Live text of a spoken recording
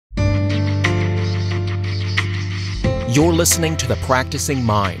You're listening to The Practicing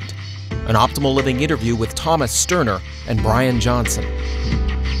Mind, an optimal living interview with Thomas Sterner and Brian Johnson.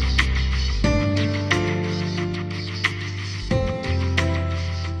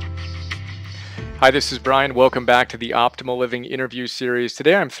 Hi, this is Brian. Welcome back to the Optimal Living interview series.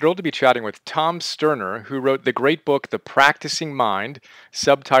 Today I'm thrilled to be chatting with Tom Sterner, who wrote the great book, The Practicing Mind,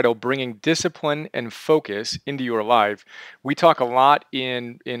 subtitle Bringing Discipline and Focus into Your Life. We talk a lot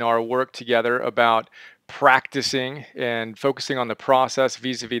in our work together about practicing and focusing on the process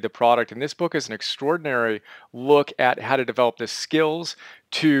vis-a-vis the product. And this book is an extraordinary look at how to develop the skills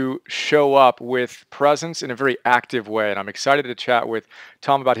to show up with presence in a very active way. And I'm excited to chat with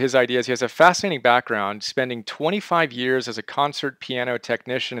Tom about his ideas. He has a fascinating background, spending 25 years as a concert piano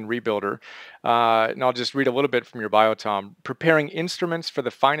technician and rebuilder. And I'll just read a little bit from your bio, Tom. Preparing instruments for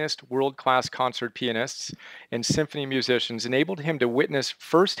the finest world-class concert pianists and symphony musicians enabled him to witness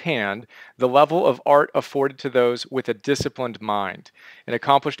firsthand the level of art afforded to those with a disciplined mind. An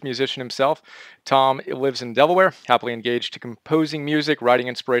accomplished musician himself, Tom lives in Delaware, happily engaged to composing music, writing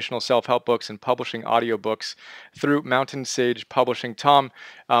inspirational self-help books, and publishing audiobooks through Mountain Sage Publishing. Tom,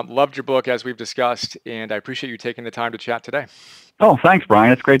 loved your book, as we've discussed, and I appreciate you taking the time to chat today. Oh, thanks,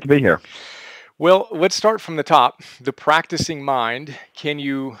 Brian. It's great to be here. Well, let's start from the top. The Practicing Mind. Can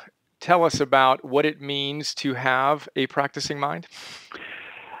you tell us about what it means to have a practicing mind?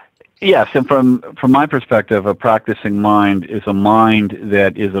 Yes, and from my perspective, a practicing mind is a mind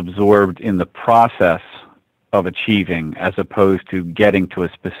that is absorbed in the process of achieving as opposed to getting to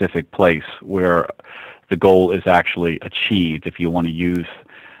a specific place where the goal is actually achieved, if you want to use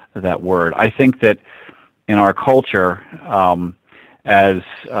that word. I think that in our culture, as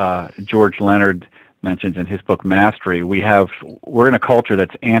George Leonard mentions in his book Mastery, we're in a culture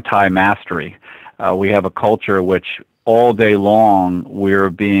that's anti-mastery. We have a culture which all day long we're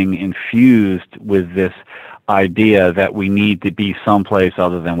being infused with this idea that we need to be someplace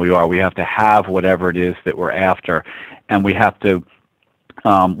other than we are. We have to have whatever it is that we're after, and we have to,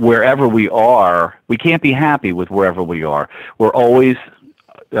 wherever we are, we can't be happy with wherever we are. We're always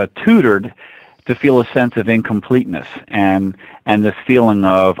tutored to feel a sense of incompleteness and this feeling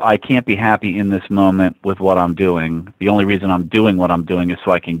of, I can't be happy in this moment with what I'm doing. The only reason I'm doing what I'm doing is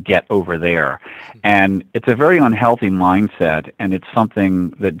so I can get over there. And it's a very unhealthy mindset, and it's something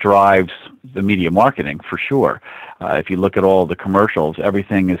that drives the media marketing for sure. If you look at all the commercials,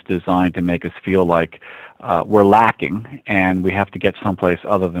 everything is designed to make us feel like we're lacking and we have to get someplace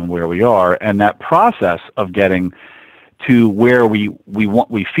other than where we are. And that process of getting to where we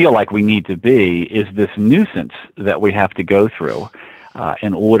feel like we need to be is this nuisance that we have to go through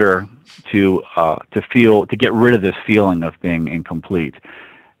in order to get rid of this feeling of being incomplete.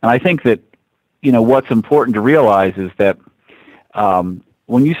 And I think that what's important to realize is that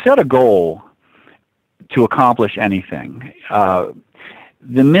when you set a goal to accomplish anything,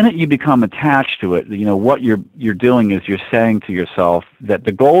 the minute you become attached to it, what you're doing is you're saying to yourself that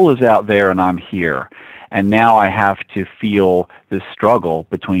the goal is out there and I'm here. And now I have to feel this struggle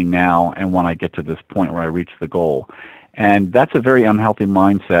between now and when I get to this point where I reach the goal. And that's a very unhealthy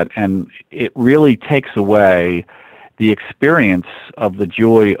mindset, and it really takes away the experience of the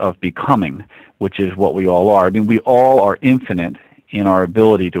joy of becoming, which is what we all are. I mean, we all are infinite in our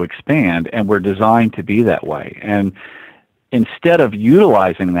ability to expand, and we're designed to be that way. And instead of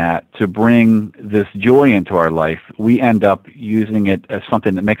utilizing that to bring this joy into our life, we end up using it as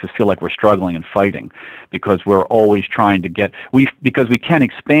something that makes us feel like we're struggling and fighting, because we're always trying to because we can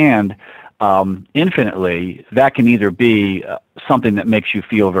expand infinitely. That can either be something that makes you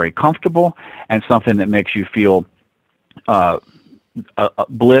feel very comfortable and something that makes you feel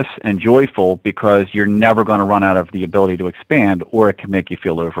bliss and joyful, because you're never going to run out of the ability to expand, or it can make you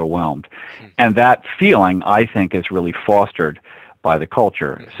feel overwhelmed. And that feeling, I think, is really fostered by the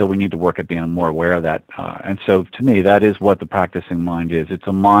culture. So we need to work at being more aware of that. And so to me, that is what the practicing mind is. It's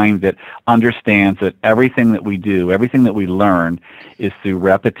a mind that understands that everything that we do, everything that we learn, is through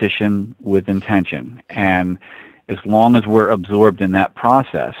repetition with intention. And as long as we're absorbed in that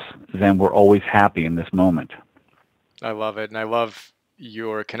process, then we're always happy in this moment. I love it, and I love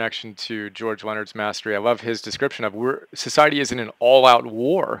your connection to George Leonard's Mastery. I love his description of society is in an all-out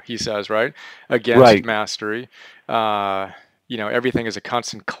war, he says, right, against mastery. Everything is a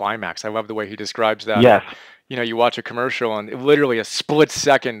constant climax. I love the way he describes that. Yes. You watch a commercial, and literally a split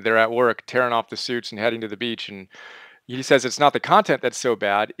second, they're at work, tearing off the suits and heading to the beach, and he says it's not the content that's so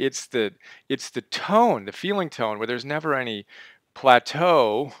bad, it's the tone, the feeling tone, where there's never any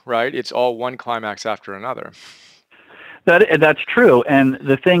plateau, right? It's all one climax after another. That's true. And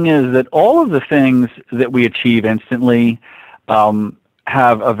the thing is that all of the things that we achieve instantly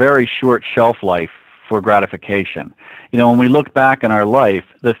have a very short shelf life for gratification. When we look back in our life,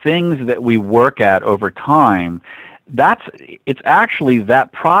 the things that we work at over time, it's actually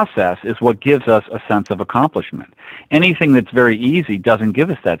that process is what gives us a sense of accomplishment. Anything that's very easy doesn't give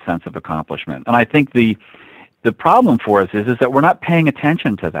us that sense of accomplishment. And I think the problem for us is that we're not paying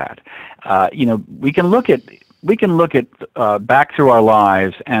attention to that. We can look at back through our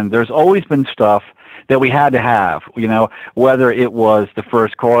lives, and there's always been stuff that we had to have, whether it was the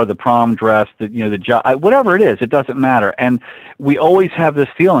first car, the prom dress, the job, whatever it is, it doesn't matter. And we always have this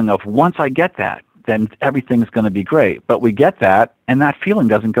feeling of, once I get that, then everything's going to be great. But we get that, and that feeling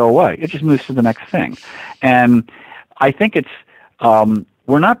doesn't go away. It just moves to the next thing. And I think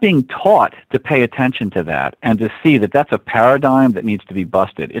we're not being taught to pay attention to that and to see that that's a paradigm that needs to be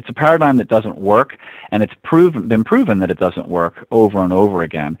busted. It's a paradigm that doesn't work, and it's been proven that it doesn't work over and over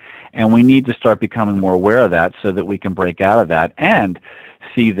again. And we need to start becoming more aware of that so that we can break out of that and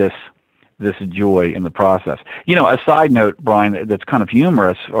see this joy in the process. A side note, Brian, that's kind of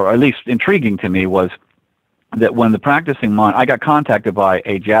humorous, or at least intriguing to me, was that when the Practicing Mind, I got contacted by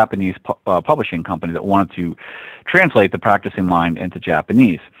a Japanese publishing company that wanted to translate the Practicing Mind into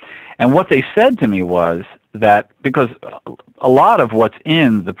Japanese. And what they said to me was that, because a lot of what's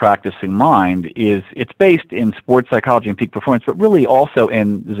in the Practicing Mind it's based in sports psychology and peak performance, but really also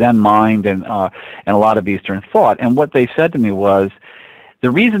in Zen mind and a lot of Eastern thought. And what they said to me was,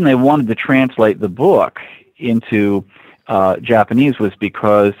 the reason they wanted to translate the book into Japanese was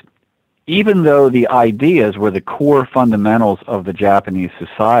because even though the ideas were the core fundamentals of the Japanese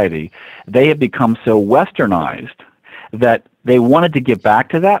society, they had become so westernized that they wanted to get back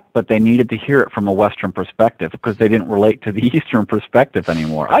to that, but they needed to hear it from a Western perspective because they didn't relate to the Eastern perspective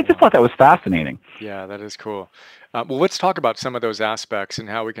anymore. I just thought that was fascinating. Yeah, that is cool. Well, let's talk about some of those aspects and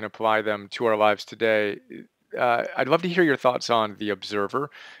how we can apply them to our lives today. I'd love to hear your thoughts on the observer.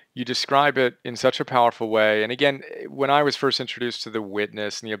 You describe it in such a powerful way. And again, when I was first introduced to the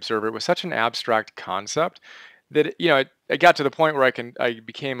witness and the observer, it was such an abstract concept that, I got to the point where I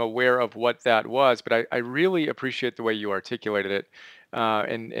became aware of what that was. But I really appreciate the way you articulated it,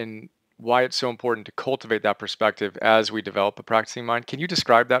 and why it's so important to cultivate that perspective as we develop a practicing mind. Can you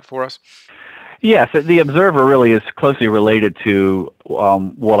describe that for us? Yes, the observer really is closely related to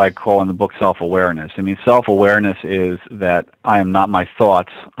what I call in the book self-awareness. I mean, self-awareness is that I am not my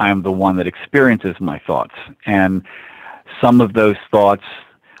thoughts. I am the one that experiences my thoughts. And some of those thoughts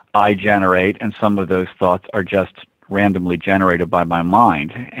I generate, and some of those thoughts are just randomly generated by my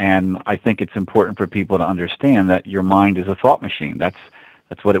mind. And I think it's important for people to understand that your mind is a thought machine. That's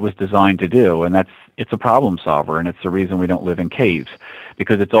what it was designed to do, and it's a problem solver, and it's the reason we don't live in caves,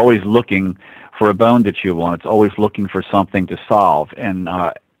 because it's always looking for a bone to chew on. It's always looking for something to solve,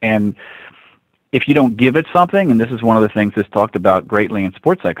 and if you don't give it something, and this is one of the things that's talked about greatly in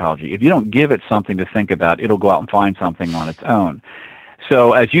sports psychology, if you don't give it something to think about, it'll go out and find something on its own.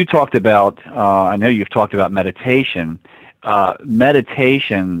 So as you talked about, I know you've talked about meditation.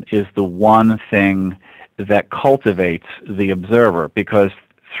 Meditation is the one thing that cultivates the observer, because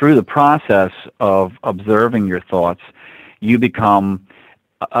through the process of observing your thoughts, you become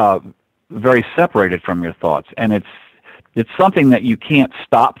very separated from your thoughts, and it's something that you can't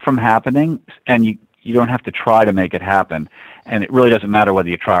stop from happening, and you don't have to try to make it happen, and it really doesn't matter whether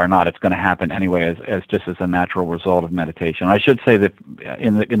you try or not. It's going to happen anyway, as just as a natural result of meditation. I should say that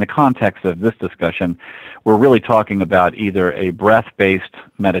in the context of this discussion, we're really talking about either a breath-based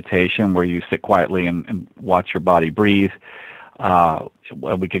meditation where you sit quietly and watch your body breathe.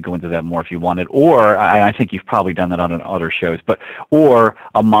 We could go into that more if you wanted, or I think you've probably done that on other shows, or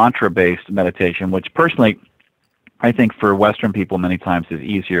a mantra-based meditation, which personally I think for Western people many times is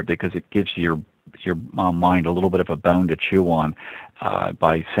easier because it gives your mind a little bit of a bone to chew on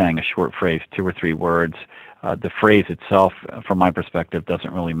by saying a short phrase, 2 or 3 words. The phrase itself, from my perspective,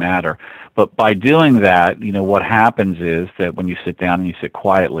 doesn't really matter. But by doing that, what happens is that when you sit down and you sit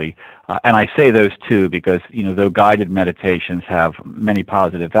quietly, and I say those two because, though guided meditations have many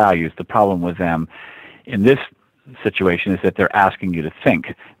positive values, the problem with them in this situation is that they're asking you to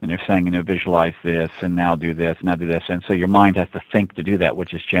think, and they're saying, visualize this, and now do this, and now do this, and so your mind has to think to do that,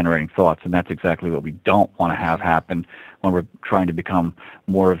 which is generating thoughts, and that's exactly what we don't want to have happen when we're trying to become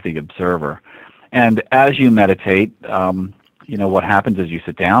more of the observer. And as you meditate, what happens is you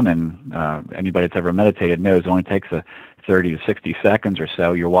sit down, and anybody that's ever meditated knows it only takes 30 to 60 seconds or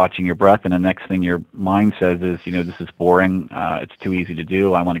so. You're watching your breath, and the next thing your mind says is, this is boring, it's too easy to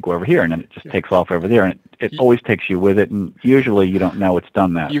do, I want to go over here, and then it just takes off over there, and it always takes you with it, and usually you don't know it's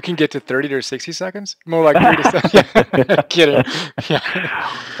done that. You can get to 30 to 60 seconds? More like 3 to 7. Kidding.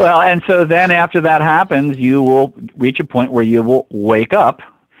 Yeah. Well, and so then after that happens, you will reach a point where you will wake up,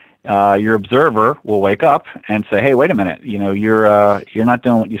 your observer will wake up and say, "Hey, wait a minute! You're not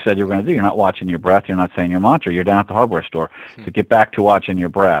doing what you said you were going to do. You're not watching your breath. You're not saying your mantra. You're down at the hardware store. So get back to watching your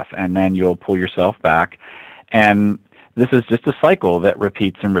breath." And then you'll pull yourself back, and this is just a cycle that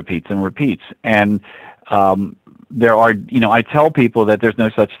repeats and repeats and repeats. And there are, I tell people that there's no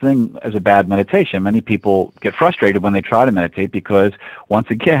such thing as a bad meditation. Many people get frustrated when they try to meditate because, once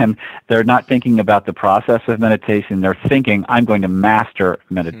again, they're not thinking about the process of meditation. They're thinking, I'm going to master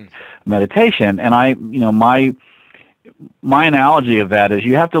meditation. And my analogy of that is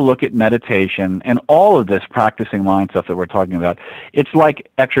you have to look at meditation and all of this practicing mind stuff that we're talking about. It's like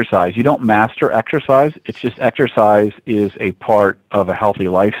exercise. You don't master exercise. It's just exercise is a part of a healthy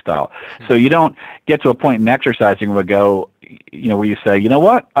lifestyle. So you don't get to a point in exercising where where you say, you know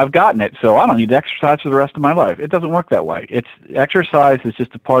what, I've gotten it, so I don't need to exercise for the rest of my life. It doesn't work that way. Exercise is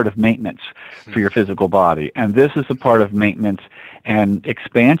just a part of maintenance for your physical body. And this is a part of maintenance and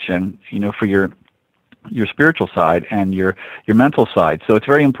expansion, for your spiritual side and your mental side. So it's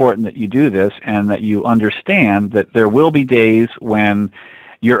very important that you do this and that you understand that there will be days when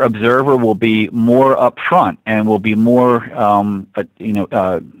your observer will be more upfront and will be more,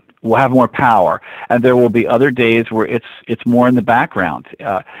 will have more power. And there will be other days where it's more in the background.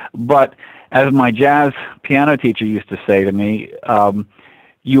 But as my jazz piano teacher used to say to me, the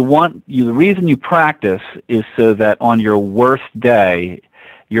reason you practice is so that on your worst day,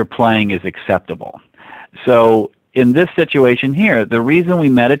 your playing is acceptable. So in this situation here, the reason we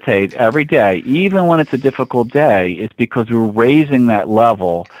meditate every day, even when it's a difficult day, is because we're raising that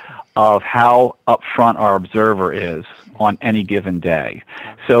level of how upfront our observer is on any given day.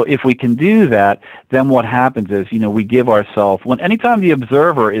 So if we can do that, then what happens is, we give ourselves, anytime the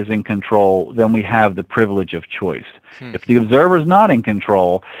observer is in control, then we have the privilege of choice. If the observer is not in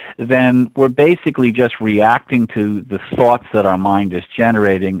control, then we're basically just reacting to the thoughts that our mind is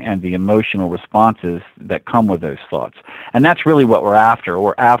generating and the emotional responses that come with those thoughts. And that's really what we're after.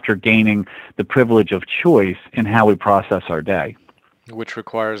 We're after gaining the privilege of choice in how we process our day. Which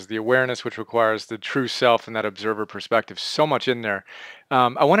requires the awareness, which requires the true self and that observer perspective. So much in there.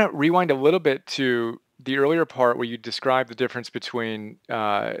 I want to rewind a little bit to the earlier part where you described the difference between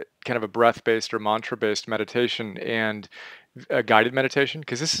kind of a breath-based or mantra-based meditation and a guided meditation,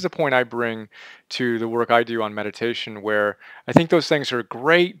 because this is a point I bring to the work I do on meditation, where I think those things are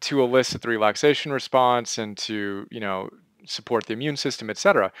great to elicit the relaxation response and to, support the immune system,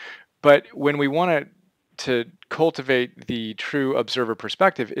 etc. But when we want to cultivate the true observer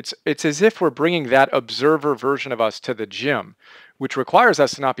perspective, it's as if we're bringing that observer version of us to the gym, which requires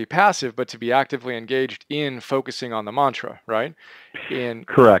us to not be passive, but to be actively engaged in focusing on the mantra, right?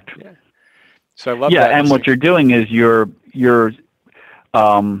 Correct. Yeah. So I love that. Yeah, and what you're doing is you're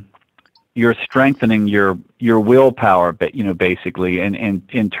strengthening your willpower, but basically,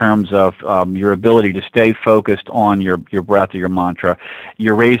 in terms of your ability to stay focused on your breath or your mantra.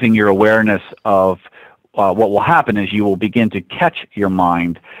 You're raising your awareness of what will happen is you will begin to catch your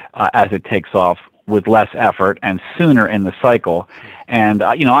mind as it takes off with less effort and sooner in the cycle. And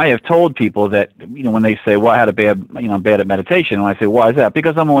I have told people that when they say, "Well, I had a bad at meditation," and I say, "Why is that?"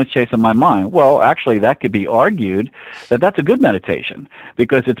 Because I'm always chasing my mind. Well, actually, that could be argued that that's a good meditation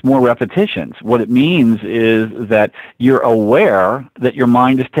because it's more repetitions. What it means is that you're aware that your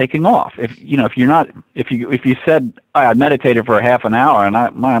mind is taking off. If you said I meditated for a half an hour and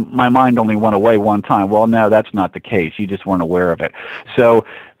my mind only went away one time, well, no, that's not the case. You just weren't aware of it. So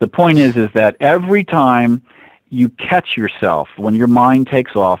the point is that every time you catch yourself, when your mind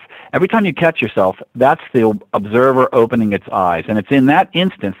takes off, every time you catch yourself, that's the observer opening its eyes. And it's in that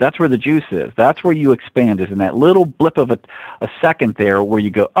instance, that's where the juice is. That's where you expand, is in that little blip of a second there where you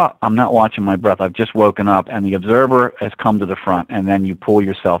go, oh, I'm not watching my breath. I've just woken up. And the observer has come to the front. And then you pull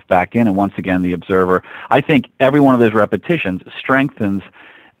yourself back in. And once again, the observer, I think every one of those repetitions strengthens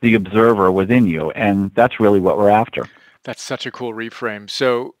the observer within you. And that's really what we're after. That's such a cool reframe.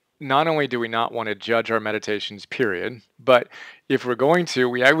 So not only do we not want to judge our meditations, period, but if we're going to,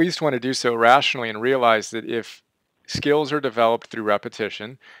 we at least want to do so rationally and realize that if skills are developed through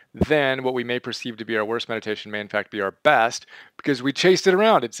repetition, then what we may perceive to be our worst meditation may in fact be our best because we chased it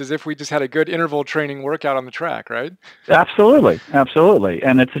around. It's as if we just had a good interval training workout on the track, right? Absolutely. Absolutely.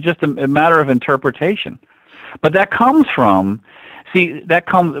 And it's just a matter of interpretation. But that comes from,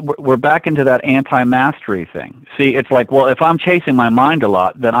 we're back into that anti-mastery thing. See, it's like, well, if I'm chasing my mind a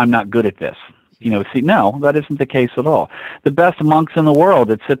lot, then I'm not good at this. No, that isn't the case at all. The best monks in the world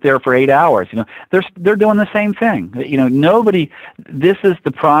that sit there for 8 hours, they're doing the same thing. This is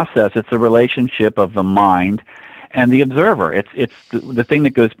the process. It's the relationship of the mind and the observer. It's the thing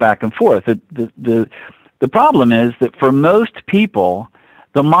that goes back and forth. The problem is that for most people,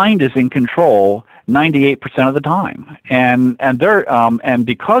 the mind is in control 98% of the time, and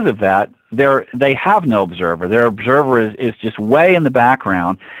because of that, they have no observer. Their observer is just way in the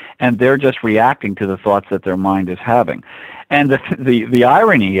background, and they're just reacting to the thoughts that their mind is having. And the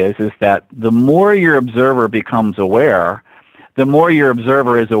irony is that the more your observer becomes aware, the more your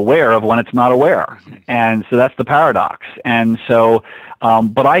observer is aware of when it's not aware. And so that's the paradox. And so,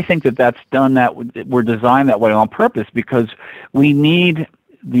 but I think that's done we're designed that way on purpose, because we need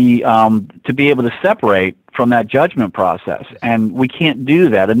to be able to separate from that judgment process. And we can't do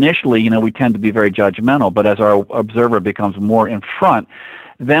that. Initially, we tend to be very judgmental, but as our observer becomes more in front,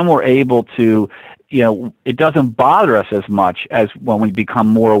 then we're able to, it doesn't bother us as much as when we become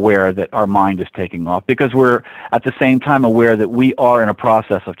more aware that our mind is taking off, because we're at the same time aware that we are in a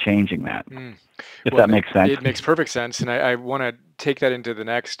process of changing that. If that makes sense. It makes perfect sense. And I want to take that into the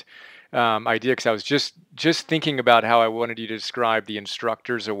next idea, because I was just thinking about how I wanted you to describe the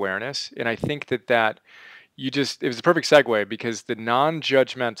instructor's awareness. And I think that it was a perfect segue, because the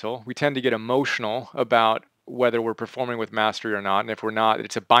non-judgmental, we tend to get emotional about whether we're performing with mastery or not. And if we're not,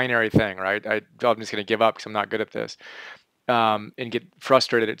 it's a binary thing, right? I'm just going to give up because I'm not good at this, and get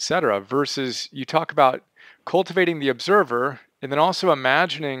frustrated, etc. Versus you talk about cultivating the observer, and then also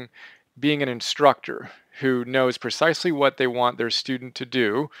imagining being an instructor who knows precisely what they want their student to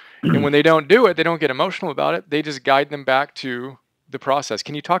do. And when they don't do it, they don't get emotional about it. They just guide them back to the process.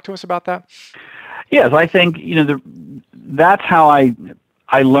 Can you talk to us about that? Yes, I think, that's how I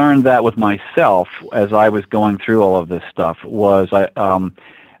learned that with myself as I was going through all of this stuff.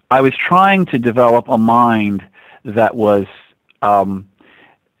 I was trying to develop a mind that was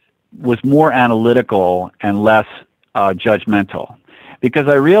more analytical and less judgmental, because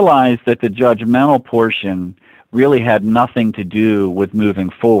I realized that the judgmental portion really had nothing to do with moving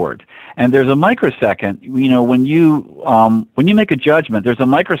forward. And there's a microsecond, when you make a judgment, there's a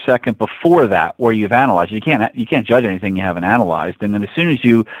microsecond before that where you've analyzed. You can't judge anything you haven't analyzed. And then as soon as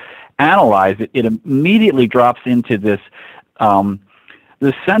you analyze it, it immediately drops into this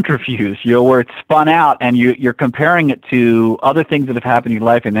centrifuge, where it's spun out, and you're comparing it to other things that have happened in your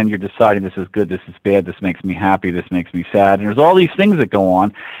life, and then you're deciding this is good, this is bad, this makes me happy, this makes me sad. And there's all these things that go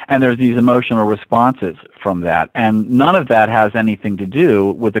on, and there's these emotional responses from that. And none of that has anything to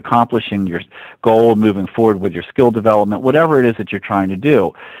do with accomplishing your goal, moving forward with your skill development, whatever it is that you're trying to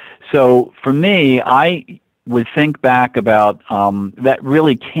do. So for me, I would think back about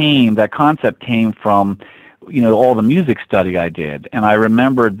that concept came from all the music study I did. And I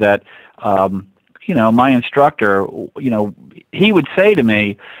remembered that, my instructor, he would say to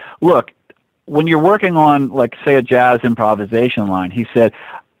me, look, when you're working on, like, say, a jazz improvisation line, he said,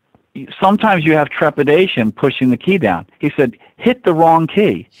 sometimes you have trepidation pushing the key down. He said, hit the wrong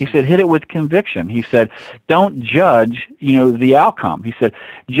key. He said, hit it with conviction. He said, don't judge, the outcome. He said,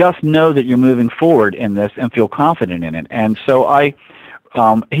 just know that you're moving forward in this and feel confident in it. And so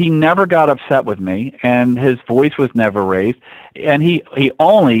he never got upset with me, and his voice was never raised. And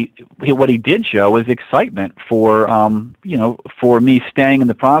what he did show was excitement for me staying in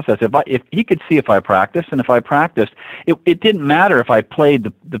the process. If he could see if I practiced, and if I practiced, it didn't matter if I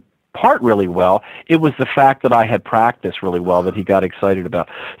played the part really well. It was the fact that I had practiced really well that he got excited about.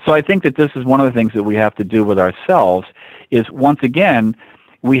 So I think that this is one of the things that we have to do with ourselves is, once again,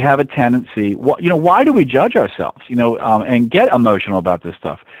 we have a tendency, why do we judge ourselves, and get emotional about this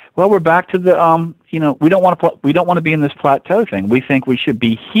stuff? Well, we're back to the, we don't want to be in this plateau thing. We think we should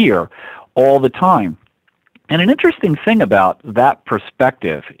be here all the time. And an interesting thing about that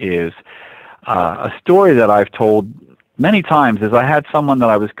perspective is a story that I've told many times is I had someone that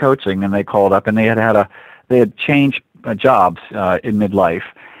I was coaching, and they called up, and they had changed jobs in midlife.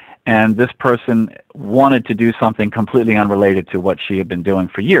 And this person wanted to do something completely unrelated to what she had been doing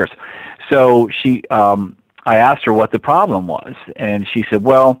for years. So I asked her what the problem was, and she said,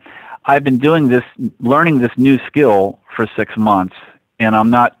 well, I've been learning this new skill for 6 months, and I'm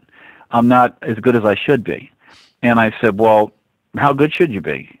not as good as I should be. And I said, well, how good should you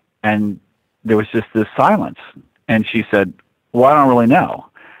be? And there was just this silence. And she said, well, I don't really know.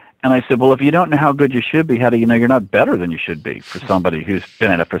 And I said, well, if you don't know how good you should be, how do you know you're not better than you should be for somebody who's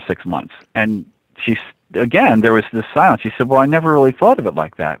been in it for 6 months? And again, there was this silence. She said, well, I never really thought of it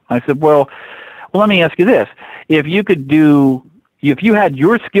like that. I said, well, let me ask you this. If you had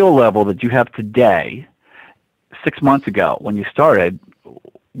your skill level that you have today 6 months ago when you started,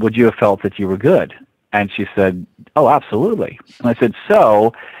 would you have felt that you were good? And she said, oh, absolutely. And I said,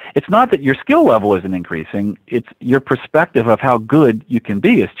 so it's not that your skill level isn't increasing, it's your perspective of how good you can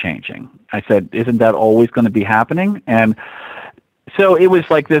be is changing. I said, isn't that always going to be happening? And so it was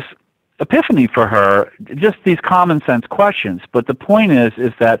like this epiphany for her, just these common sense questions. But the point is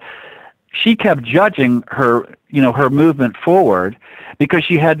that she kept judging her, her movement forward because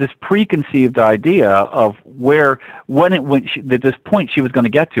she had this preconceived idea of this point she was going to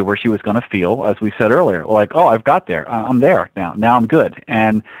get to, where she was going to feel, as we said earlier, like, oh, I've got there. I'm there now. Now I'm good.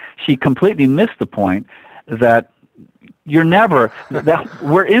 And she completely missed the point that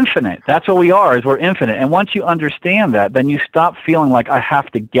we're infinite. That's what we are, is we're infinite. And once you understand that, then you stop feeling like I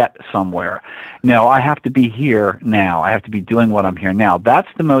have to get somewhere. No, I have to be here now. I have to be doing what I'm here now. That's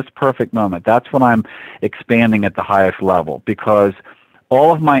the most perfect moment. That's when I'm expanding at the highest level, because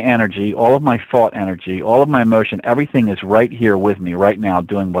all of my energy, all of my thought energy, all of my emotion, everything is right here with me right now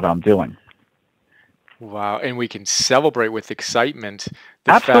doing what I'm doing. Wow. And we can celebrate with excitement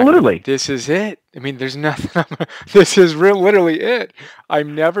the Absolutely. fact that this is it. I mean, there's nothing. This is literally it.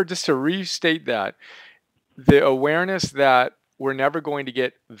 Just to restate that, the awareness that we're never going to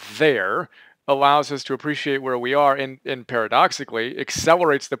get there allows us to appreciate where we are, and paradoxically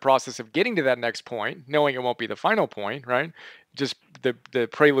accelerates the process of getting to that next point, knowing it won't be the final point, right? Just the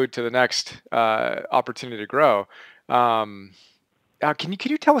prelude to the next opportunity to grow. Can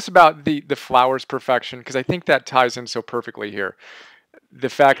you tell us about the flower's perfection? Because I think that ties in so perfectly here. The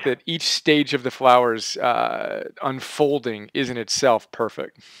fact that each stage of the flower's unfolding is in itself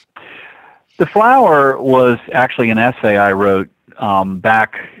perfect. The flower was actually an essay I wrote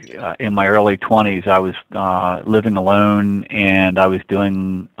back in my early 20s. I was living alone, and I was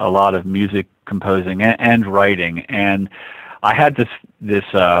doing a lot of music composing and writing. And I had this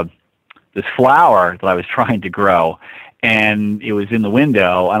flower that I was trying to grow, and it was in the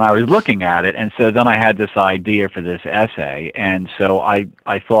window, and I was looking at it, and so then I had this idea for this essay, and so I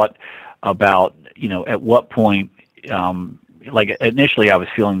thought about, at what point, like initially I was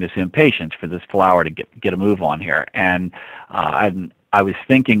feeling this impatience for this flower to get a move on here, and I was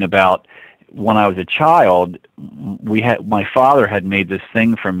thinking about when I was a child, my father had made this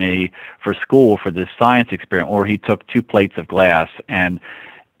thing for me for school for this science experiment where he took 2 plates of glass and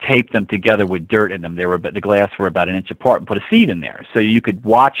taped them together with dirt in them. The glass were about an inch apart, and put a seed in there so you could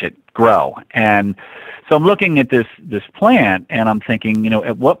watch it grow. And so I'm looking at this plant, and I'm thinking,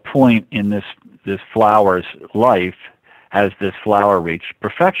 at what point in this flower's life has this flower reached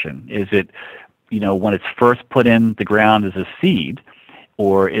perfection? Is it, when it's first put in the ground as a seed,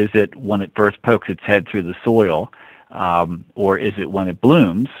 or is it when it first pokes its head through the soil, or is it when it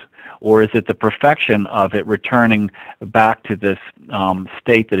blooms? Or is it the perfection of it returning back to this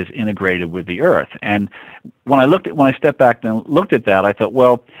state that is integrated with the earth? And when I stepped back and looked at that, I thought,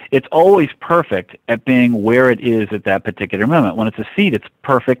 well, it's always perfect at being where it is at that particular moment. When it's a seed, it's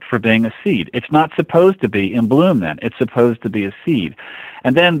perfect for being a seed. It's not supposed to be in bloom then. It's supposed to be a seed.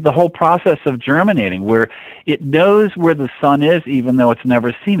 And then the whole process of germinating, where it knows where the sun is even though it's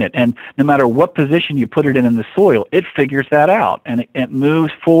never seen it. And no matter what position you put it in the soil, it figures that out. And it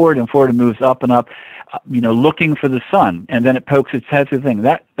moves forward and forward and moves up and up, looking for the sun. And then it pokes its head through the thing.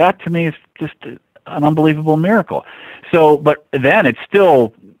 That to me is just an unbelievable miracle. So, but then it's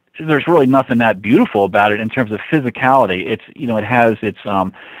still, there's really nothing that beautiful about it in terms of physicality. It's, it has its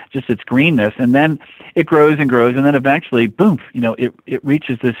just its greenness, and then it grows and grows, and then eventually, boom, it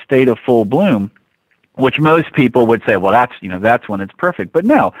reaches this state of full bloom, which most people would say, well, that's when it's perfect. But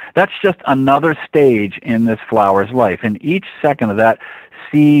no, that's just another stage in this flower's life, and each second of that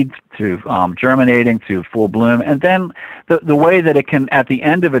seed to germinating to full bloom, and then the way that it can, at the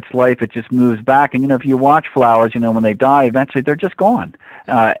end of its life, it just moves back. And if you watch flowers, when they die, eventually they're just gone,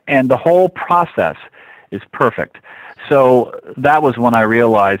 and the whole process is perfect. So that was when I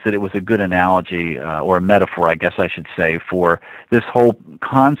realized that it was a good analogy, or a metaphor, I guess I should say, for this whole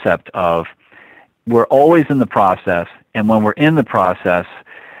concept of we're always in the process, and when we're in the process,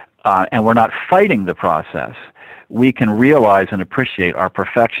 and we're not fighting the process, we can realize and appreciate our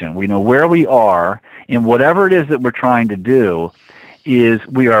perfection. We know where we are in whatever it is that we're trying to do, is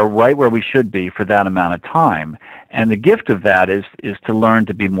we are right where we should be for that amount of time. And the gift of that is to learn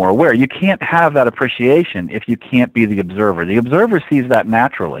to be more aware. You can't have that appreciation if you can't be the observer. The observer sees that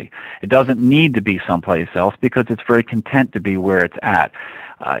naturally. It doesn't need to be someplace else because it's very content to be where it's at.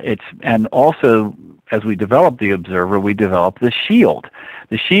 And also, as we develop the observer, we develop the shield.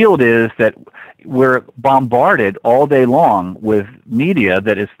 The shield is that we're bombarded all day long with media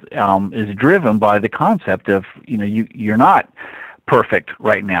that is driven by the concept of, you're not perfect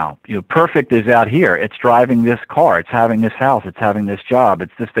right now. Perfect is out here. It's driving this car. It's having this house. It's having this job.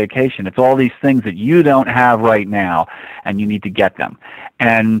 It's this vacation. It's all these things that you don't have right now, and you need to get them.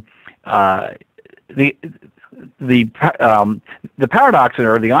 And the paradox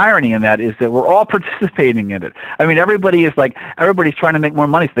or the irony in that is that we're all participating in it. I mean, everybody's trying to make more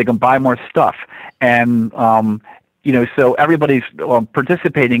money so they can buy more stuff, and so everybody's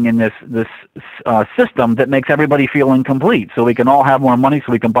participating in this system that makes everybody feel incomplete. So we can all have more money,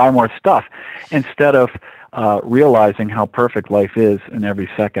 so we can buy more stuff, instead of realizing how perfect life is in every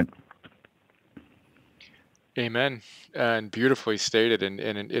second. Amen. And beautifully stated. And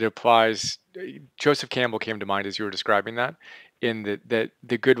it applies. Joseph Campbell came to mind as you were describing that, in that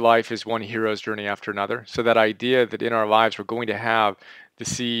the good life is one hero's journey after another. So that idea that in our lives we're going to have the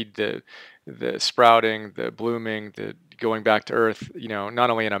seed, the sprouting, the blooming, the going back to earth, not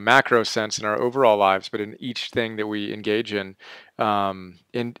only in a macro sense in our overall lives, but in each thing that we engage in.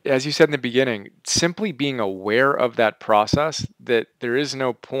 And as you said in the beginning, simply being aware of that process, that there is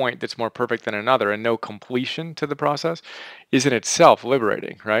no point that's more perfect than another and no completion to the process, is in itself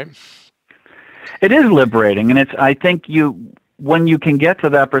liberating, right? It is liberating. And I think when you can get to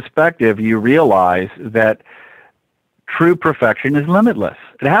that perspective, you realize that true perfection is limitless.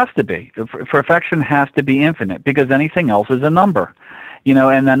 It has to be. Perfection has to be infinite, because anything else is a number,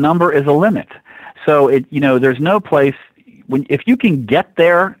 and the number is a limit. So there's no place if you can get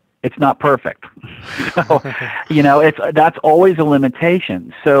there, it's not perfect. So, that's always a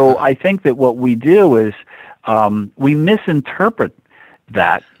limitation. So I think that what we do is we misinterpret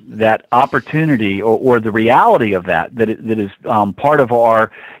that opportunity or the reality of that is part of our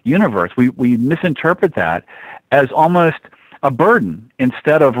universe. We misinterpret that as almost a burden,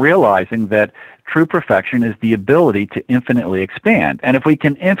 instead of realizing that true perfection is the ability to infinitely expand. And if we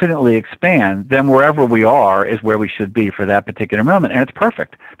can infinitely expand, then wherever we are is where we should be for that particular moment. And it's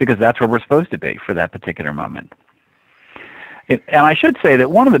perfect, because that's where we're supposed to be for that particular moment. And I should say that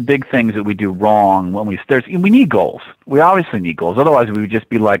one of the big things that we do wrong we need goals. We obviously need goals. Otherwise, we would just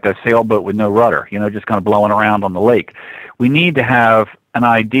be like a sailboat with no rudder, just kind of blowing around on the lake. We need to have an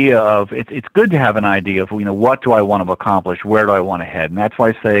idea of, it's good to have an idea of, what do I want to accomplish? Where do I want to head? And that's why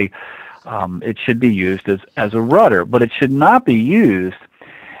I say it should be used as a rudder, but it should not be used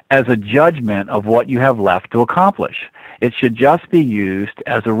as a judgment of what you have left to accomplish. It should just be used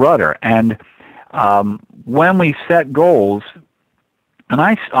as a rudder. And when we set goals, and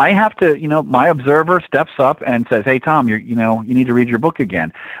I have to, my observer steps up and says, "Hey, Tom, you need to read your book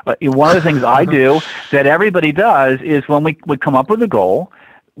again." One of the things I do that everybody does is when we come up with a goal,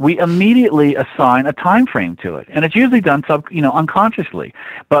 we immediately assign a time frame to it, and it's usually done unconsciously.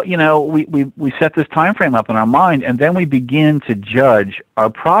 But we set this time frame up in our mind, and then we begin to judge our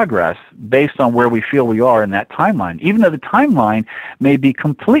progress based on where we feel we are in that timeline, even though the timeline may be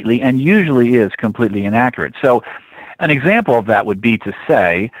completely, and usually is completely, inaccurate. So an example of that would be to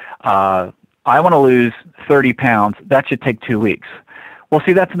say, I want to lose 30 pounds. That should take 2 weeks. Well,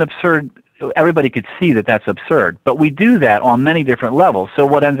 see, that's an absurd. Everybody could see that that's absurd, but we do that on many different levels. So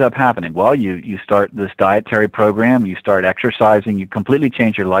what ends up happening? Well, you start this dietary program, you start exercising, you completely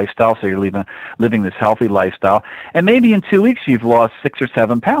change your lifestyle, so you're living this healthy lifestyle, and maybe in 2 weeks you've lost 6 or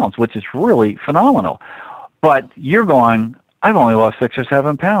 7 pounds, which is really phenomenal. But you're going, I've only lost 6 or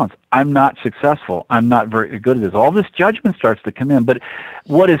 7 pounds. I'm not successful. I'm not very good at this. All this judgment starts to come in, but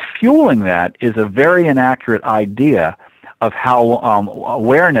what is fueling that is a very inaccurate idea of how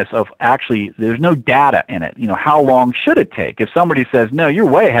awareness of actually there's no data in it. How long should it take? If somebody says, no, you're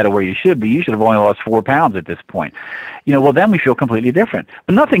way ahead of where you should be, you should have only lost 4 pounds at this point. Well, then we feel completely different.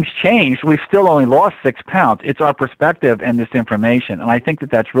 But nothing's changed. We've still only lost 6 pounds. It's our perspective and this information. And I think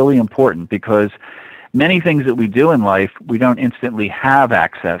that that's really important, because many things that we do in life, we don't instantly have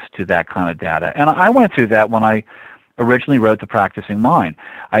access to that kind of data. And I went through that when I originally wrote The Practicing Mind.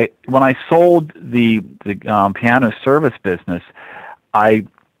 When I sold the piano service business, I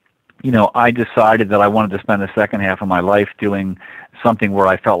decided that I wanted to spend the second half of my life doing something where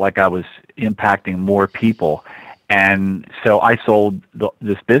I felt like I was impacting more people. And so I sold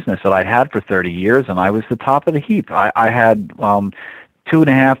this business that I had for 30 years, and I was the top of the heap. I had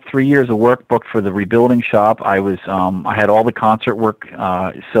 2.5, 3 years of work booked for the rebuilding shop. I had all the concert work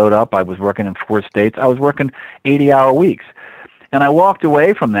sewed up. I was working in 4 states. I was working 80-hour weeks. And I walked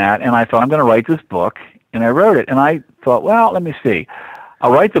away from that, and I thought, I'm going to write this book. And I wrote it. And I thought, well, let me see.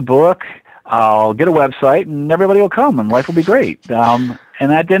 I'll write the book. I'll get a website, and everybody will come, and life will be great. And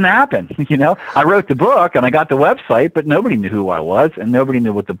that didn't happen. I wrote the book, and I got the website, but nobody knew who I was, and nobody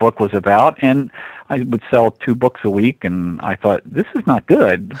knew what the book was about. And I would sell 2 books a week, and I thought, this is not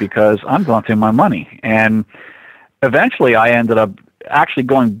good, because I'm going through my money. And eventually I ended up actually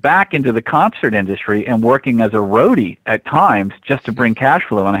going back into the concert industry and working as a roadie at times just to bring cash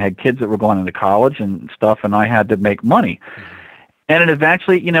flow. And I had kids that were going into college and stuff, and I had to make money. And it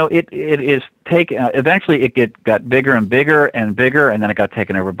eventually, eventually it got bigger and bigger and bigger, and then it got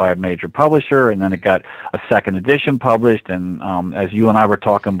taken over by a major publisher, and then it got a second edition published. And as you and I were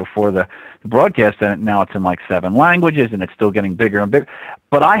talking before the broadcast, and now it's in like 7 languages, and it's still getting bigger and bigger.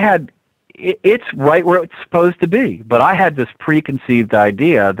 But it's right where it's supposed to be. But I had this preconceived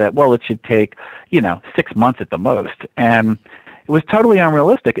idea that, well, it should take, 6 months at the most. And it was totally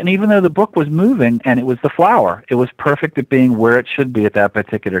unrealistic. And even though the book was moving and it was the flower, it was perfect at being where it should be at that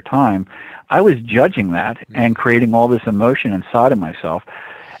particular time, I was judging that and creating all this emotion inside of myself.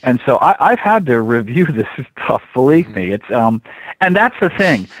 And so I've had to review this stuff, believe me. It's and that's the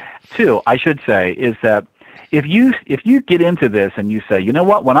thing, too, I should say, is that if you get into this and you say, you know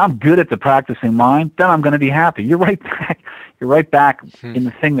what, when I'm good at the practicing mind, then I'm going to be happy. You're right back in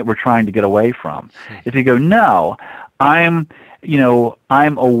the thing that we're trying to get away from. If you go, no, I'm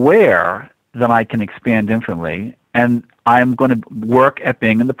aware that I can expand infinitely, and I'm going to work at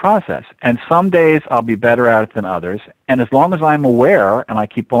being in the process. And some days I'll be better at it than others. And as long as I'm aware and I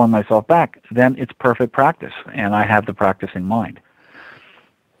keep pulling myself back, then it's perfect practice, and I have the practicing mind.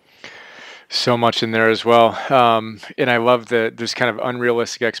 So much in there as well. And I love there's kind of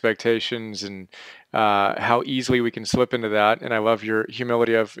unrealistic expectations and how easily we can slip into that. And I love your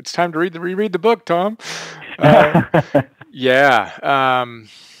humility of, it's time to reread the book, Tom. Yeah.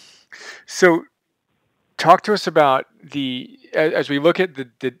 So talk to us about as we look at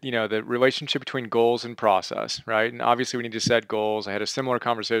the relationship between goals and process, right? And obviously we need to set goals. I had a similar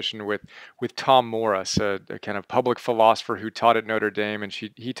conversation with Tom Morris, a kind of public philosopher who taught at Notre Dame, and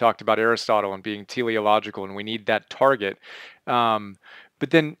he talked about Aristotle and being teleological, and we need that target. But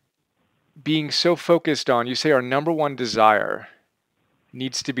then being so focused on, you say our number one desire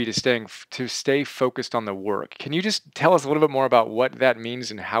needs to be to stay focused on the work. Can you just tell us a little bit more about what that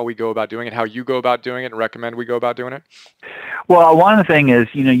means and how we go about doing it, how you go about doing it, and recommend we go about doing it? Well, one thing is,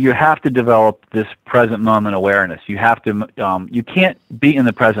 you have to develop this present moment awareness. You have to, you can't be in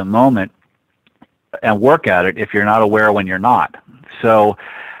the present moment and work at it if you're not aware when you're not. So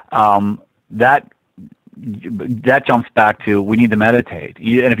that jumps back to, we need to meditate.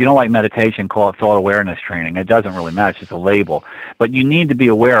 And if you don't like meditation, call it thought awareness training. It doesn't really matter. It's just a label. But you need to be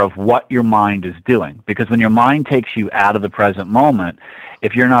aware of what your mind is doing. Because when your mind takes you out of the present moment,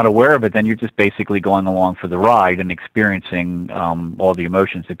 if you're not aware of it, then you're just basically going along for the ride and experiencing all the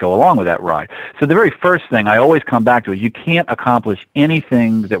emotions that go along with that ride. So the very first thing I always come back to is, you can't accomplish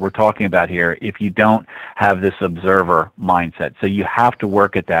anything that we're talking about here if you don't have this observer mindset. So you have to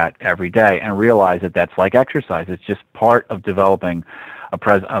work at that every day and realize that that's like exercise. It's just part of developing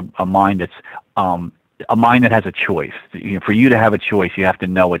a mind that's a mind that has a choice. For you to have a choice, you have to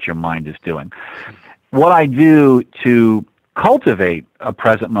know what your mind is doing. What I do to cultivate a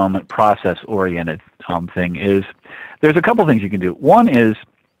present moment process-oriented thing is, there's a couple things you can do. One is,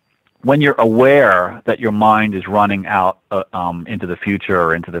 when you're aware that your mind is running out into the future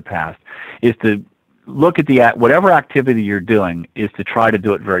or into the past, is to look at whatever activity you're doing, is to try to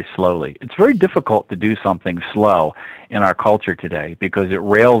do it very slowly. It's very difficult to do something slow in our culture today because it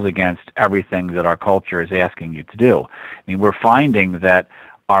rails against everything that our culture is asking you to do. I mean, we're finding that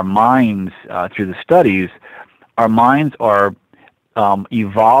our minds, through the studies, our minds are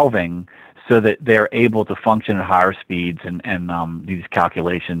evolving so that they're able to function at higher speeds and these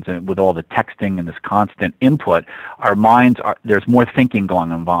calculations, and with all the texting and this constant input, our minds there's more thinking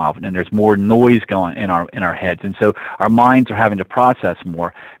going involved, and there's more noise going in our heads, and so our minds are having to process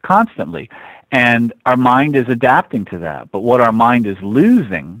more constantly, and our mind is adapting to that. But what our mind is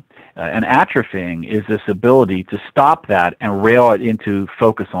losing and atrophying is this ability to stop that and rail it into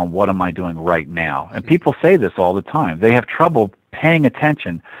focus on, what am I doing right now? And people say this all the time. They have trouble paying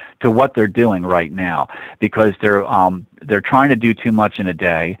attention to what they're doing right now because they're trying to do too much in a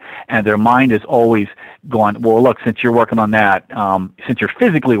day, and their mind is always going, well, look, since you're working on that, since you're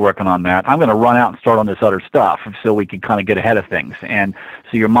physically working on that, I'm going to run out and start on this other stuff so we can kind of get ahead of things. And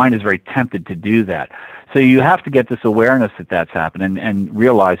so your mind is very tempted to do that. So you have to get this awareness that that's happening and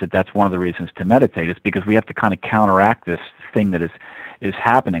realize that that's one of the reasons to meditate, is because we have to kind of counteract this thing that is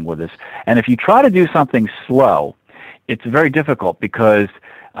happening with us. And if you try to do something slow, it's very difficult because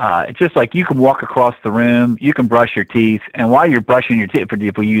it's just like, you can walk across the room, you can brush your teeth, and while you're brushing your teeth,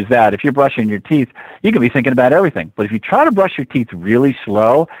 if we use that, if you're brushing your teeth, you can be thinking about everything. But if you try to brush your teeth really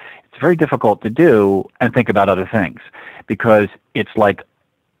slow, it's very difficult to do and think about other things, because it's like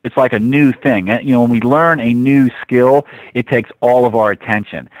a new thing. When we learn a new skill, it takes all of our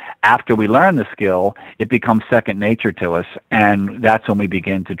attention. After we learn the skill, it becomes second nature to us, and that's when we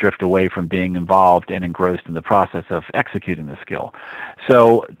begin to drift away from being involved and engrossed in the process of executing the skill.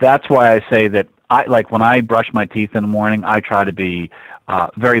 So that's why I say that like when I brush my teeth in the morning, I try to be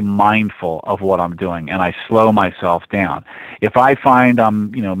very mindful of what I'm doing, and I slow myself down. If I find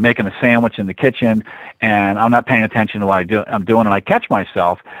I'm, making a sandwich in the kitchen and I'm not paying attention to what I'm doing, and I catch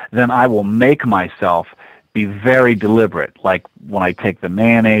myself, then I will make myself be very deliberate. Like when I take the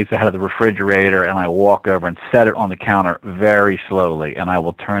mayonnaise out of the refrigerator and I walk over and set it on the counter very slowly, and I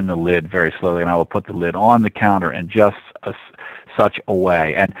will turn the lid very slowly, and I will put the lid on the counter in just such a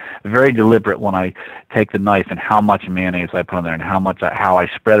way, and very deliberate when I take the knife and how much mayonnaise I put on there and how I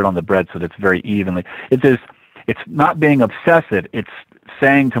spread it on the bread so that it's very evenly. It's not being obsessive. It's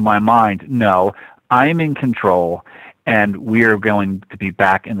saying to my mind, no, I'm in control, and we're going to be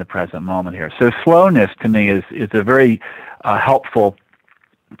back in the present moment here. So slowness to me is a very helpful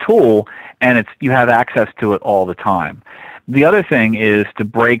tool, and you have access to it all the time. The other thing is to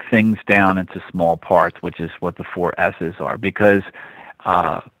break things down into small parts, which is what the 4 S's are, because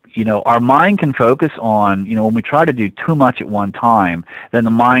our mind can focus on, when we try to do too much at one time, then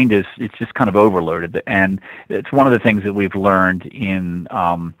the mind it's just kind of overloaded. And it's one of the things that we've learned in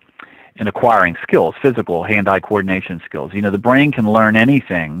acquiring skills, physical, hand-eye coordination skills. The brain can learn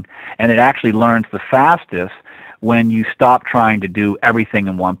anything, and it actually learns the fastest when you stop trying to do everything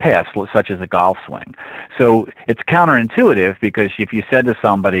in one pass, such as a golf swing. So it's counterintuitive, because if you said to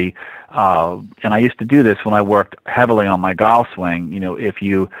somebody, and I used to do this when I worked heavily on my golf swing, if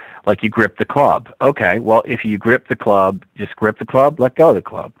you grip the club. Okay, well, if you grip the club, just grip the club, let go of the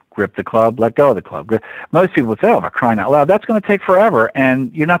club. Grip the club, let go of the club. Most people would say, "Oh, I'm crying out loud, that's going to take forever, and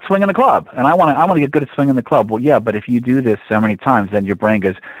you're not swinging the club." And I want to get good at swinging the club. Well, yeah, but if you do this so many times, then your brain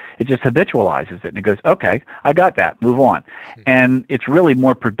it just habitualizes it, and it goes, "Okay, I got that. Move on." And it's really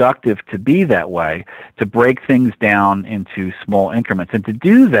more productive to be that way, to break things down into small increments, and to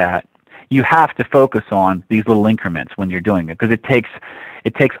do that, you have to focus on these little increments when you're doing it, because it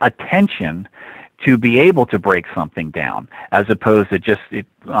takes attention to be able to break something down, as opposed to just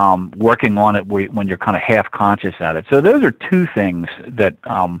working on it when you're kind of half conscious at it. So those are 2 things that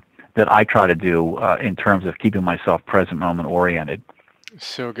I try to do in terms of keeping myself present moment oriented.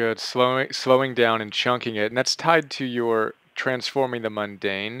 So good. Slowing down and chunking it. And that's tied to your transforming the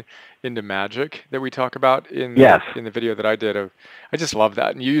mundane into magic that we talk about in the video that I did. I just love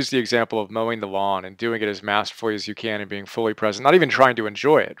that. And you use the example of mowing the lawn and doing it as masterfully as you can and being fully present, not even trying to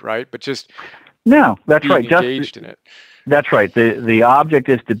enjoy it, right? But just no, that's being right. Engaged in it. That's right. The object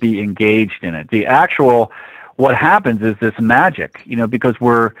is to be engaged in it. What happens is this magic, because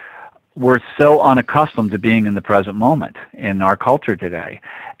we're so unaccustomed to being in the present moment in our culture today.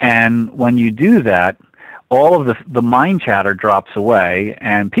 And when you do that, all of the mind chatter drops away,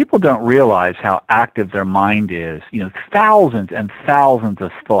 and people don't realize how active their mind is. Thousands and thousands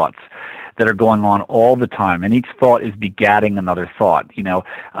of thoughts that are going on all the time, and each thought is begatting another thought.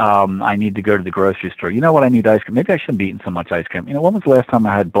 I need to go to the grocery store. You know what? I need ice cream. Maybe I shouldn't be eating so much ice cream. When was the last time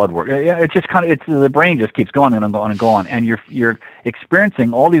I had blood work? Yeah, it's just the brain just keeps going and going and going, and you're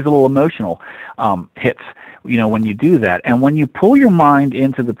experiencing all these little emotional hits. When you do that, and when you pull your mind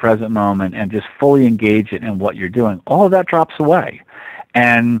into the present moment and just fully engage it in what you're doing, all of that drops away,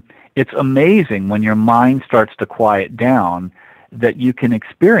 and it's amazing when your mind starts to quiet down, that you can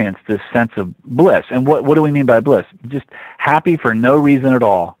experience this sense of bliss. And what do we mean by bliss? Just happy for no reason at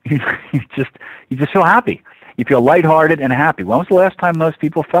all. You just feel happy. You feel lighthearted and happy. When was the last time most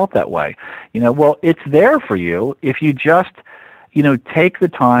people felt that way? Well, it's there for you if you just, take the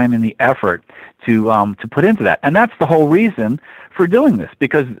time and the effort to put into that. And that's the whole reason for doing this,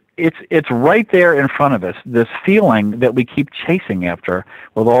 because it's right there in front of us, this feeling that we keep chasing after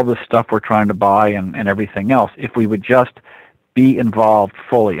with all the stuff we're trying to buy and everything else. If we would just be involved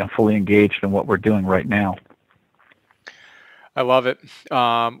fully and fully engaged in what we're doing right now. I love it.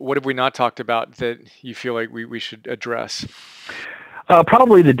 What have we not talked about that you feel like we should address?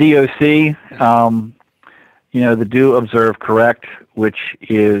 Probably the DOC, the do, observe, correct, which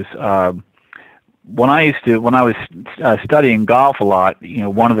is when I was studying golf a lot,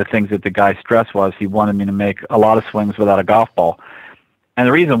 one of the things that the guy stressed was he wanted me to make a lot of swings without a golf ball. And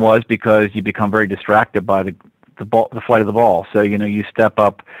the reason was because you become very distracted by the flight of the ball. So, you step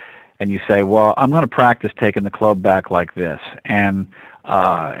up and you say, well, I'm going to practice taking the club back like this. And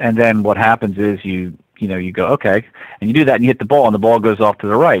then what happens is you go, okay, and you do that and you hit the ball and the ball goes off to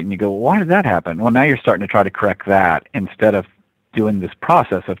the right. And you go, well, why did that happen? Well, now you're starting to try to correct that instead of doing this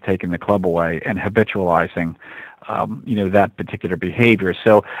process of taking the club away and habitualizing, that particular behavior.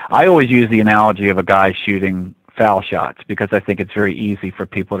 So I always use the analogy of a guy shooting foul shots, because I think it's very easy for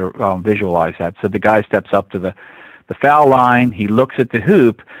people to visualize that. So the guy steps up to the foul line, he looks at the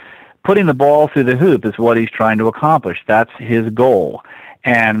hoop, putting the ball through the hoop is what he's trying to accomplish. That's his goal.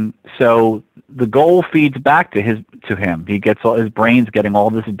 And so the goal feeds back to him. He gets his brain's getting all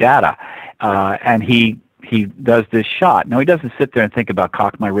this data, and he does this shot. Now, he doesn't sit there and think about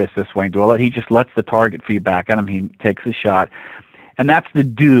cock my wrist this way and do all that. He just lets the target feed back at him. He takes the shot, and that's the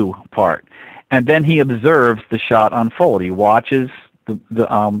do part. And then he observes the shot unfold. He watches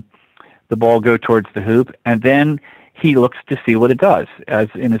the ball go towards the hoop, and then he looks to see what it does as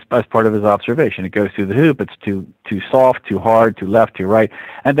part of his observation. It goes through the hoop. It's too soft, too hard, too left, too right,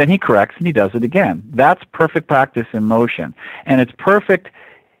 and then he corrects and he does it again. That's perfect practice in motion, and it's perfect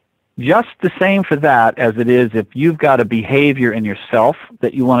just the same for that as it is if you've got a behavior in yourself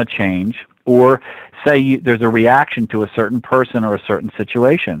that you want to change, or say there's a reaction to a certain person or a certain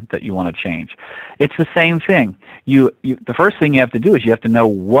situation that you want to change. It's the same thing. The first thing you have to do is you have to know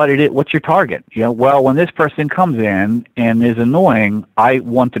what's your target. Well, when this person comes in and is annoying, I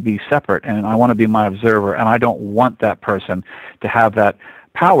want to be separate and I want to be my observer, and I don't want that person to have that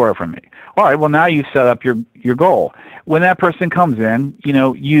power over me. All right, well, now you set up your goal. When that person comes in,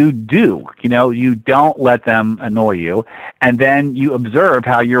 you don't let them annoy you, and then you observe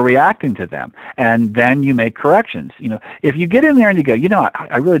how you're reacting to them, and then you make corrections. If you get in there and you go,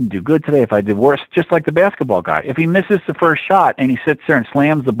 I really didn't do good today. If I did worse, just like the basketball guy, if he misses the first shot and he sits there and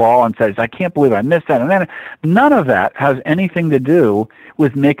slams the ball and says, I can't believe I missed that, and then none of that has anything to do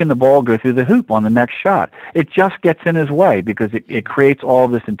with making the ball go through the hoop on the next shot. It just gets in his way because it creates all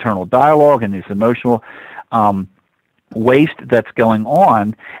this internal dialogue and this emotional waste that's going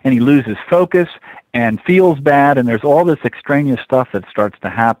on, and he loses focus and feels bad, and there's all this extraneous stuff that starts to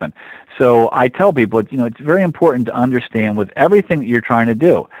happen. So I tell people, it's very important to understand with everything that you're trying to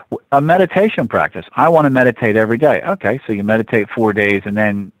do. A meditation practice. I want to meditate every day. Okay, so you meditate 4 days, and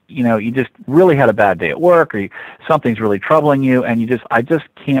then you just really had a bad day at work, or something's really troubling you, and I just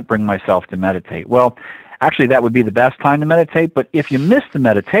can't bring myself to meditate. Well, actually, that would be the best time to meditate. But if you miss the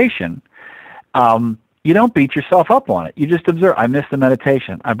meditation, you don't beat yourself up on it. You just observe. I missed the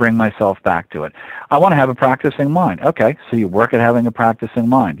meditation. I bring myself back to it. I want to have a practicing mind. Okay, so you work at having a practicing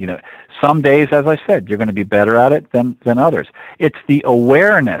mind. Some days, as I said, you're going to be better at it than others. It's the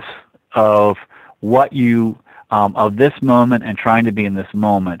awareness of what you of this moment and trying to be in this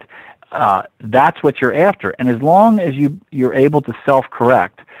moment. That's what you're after. And as long as you're able to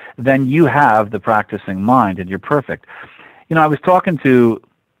self-correct, then you have the practicing mind, and you're perfect. I was talking to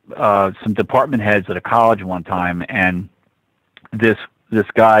some department heads at a college one time, and this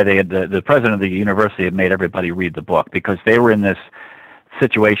guy, they had the president of the university had made everybody read the book because they were in this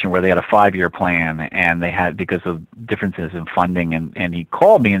situation where they had a 5-year plan, and they had, because of differences in funding, and he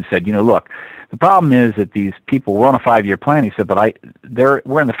called me and said, look, the problem is that these people were on a 5-year plan. He said, but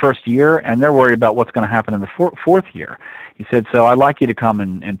we're in the first year, and they're worried about what's going to happen in the fourth year. He said, so I'd like you to come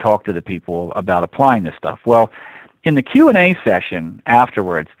and talk to the people about applying this stuff. Well, in the Q&A session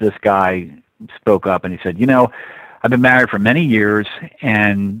afterwards, this guy spoke up and he said, I've been married for many years,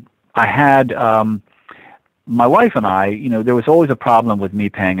 and I had my wife and I, there was always a problem with me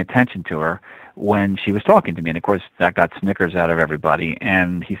paying attention to her when she was talking to me. And of course, that got snickers out of everybody.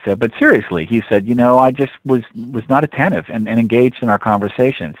 And he said, but seriously, he said, I just was not attentive and engaged in our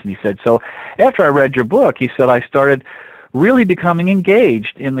conversations. And he said, so after I read your book, he said, I started really becoming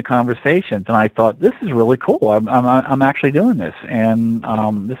engaged in the conversations, and I thought, this is really cool. I'm actually doing this, and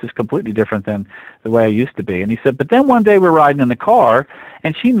this is completely different than the way I used to be. And he said, but then one day we're riding in the car,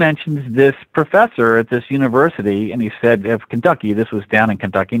 and she mentions this professor at this university, and he said, of Kentucky, this was down in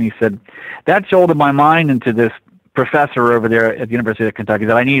Kentucky, and he said, that jolted my mind into this professor over there at the University of Kentucky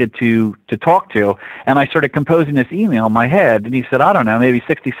that I needed to talk to, and I started composing this email in my head, and he said, I don't know, maybe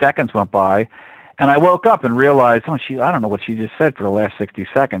 60 seconds went by, and I woke up and realized, I don't know what she just said for the last 60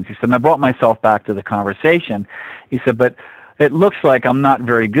 seconds. He said, and I brought myself back to the conversation. He said, but it looks like I'm not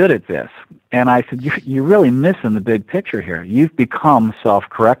very good at this. And I said, you're really missing the big picture here. You've become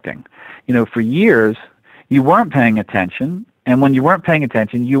self-correcting. For years, you weren't paying attention. And when you weren't paying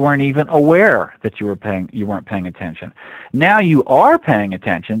attention, you weren't even aware that you weren't paying attention. Now you are paying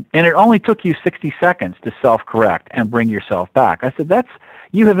attention, and it only took you 60 seconds to self-correct and bring yourself back. I said,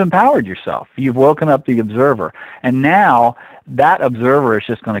 you have empowered yourself. You've woken up the observer. And now that observer is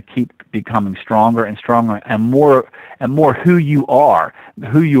just going to keep becoming stronger and stronger and more who you are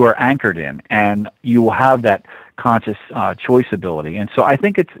anchored in. And you will have that conscious choice ability. And so I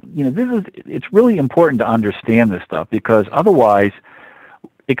think it's really important to understand this stuff, because otherwise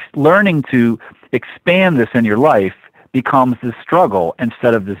learning to expand this in your life becomes this struggle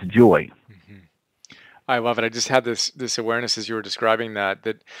instead of this joy. I love it. I just had this awareness as you were describing that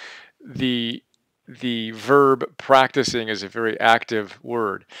the verb practicing is a very active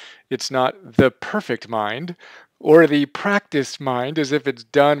word. It's not the perfect mind or the practiced mind, as if it's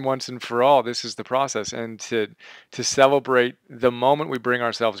done once and for all. This is the process, and to celebrate the moment we bring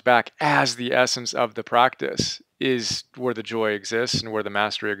ourselves back as the essence of the practice is where the joy exists and where the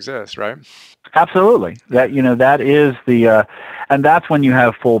mastery exists, right? Absolutely. That is and that's when you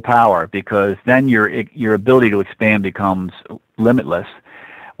have full power, because then your ability to expand becomes limitless.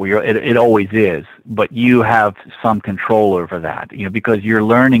 It always is, but you have some control over that, because you're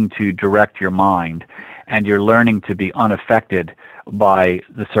learning to direct your mind, and you're learning to be unaffected by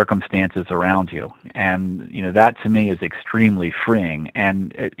the circumstances around you. And, that to me is extremely freeing.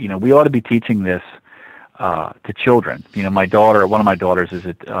 And, we ought to be teaching this to children. One of my daughters is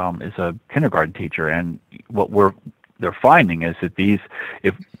a kindergarten teacher, and what they're finding is that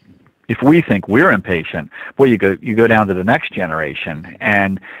if we think we're impatient, well, you go down to the next generation,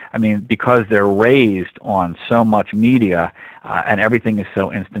 and I mean, because they're raised on so much media and everything is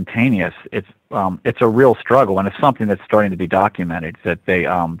so instantaneous, it's a real struggle, and it's something that's starting to be documented, that they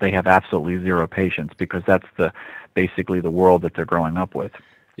have absolutely zero patience, because that's basically the world that they're growing up with.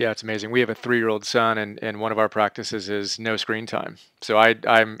 Yeah, it's amazing. We have a 3-year-old son, and one of our practices is no screen time. So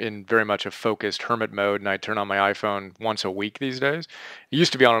I'm in very much a focused hermit mode, and I turn on my iPhone once a week these days. I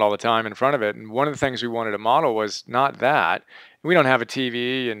used to be on it all the time in front of it, and one of the things we wanted to model was not that. We don't have a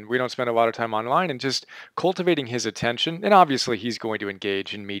TV, and we don't spend a lot of time online, and just cultivating his attention. And obviously, he's going to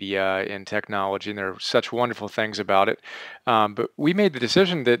engage in media and technology, and there are such wonderful things about it. But we made the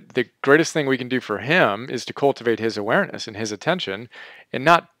decision that the greatest thing we can do for him is to cultivate his awareness and his attention, and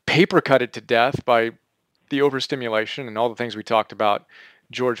not paper cut it to death by the overstimulation and all the things we talked about.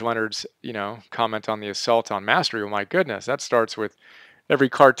 George Leonard's, comment on the assault on mastery. Oh my goodness, that starts with every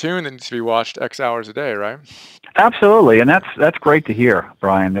cartoon that needs to be watched X hours a day, right? Absolutely, and that's great to hear,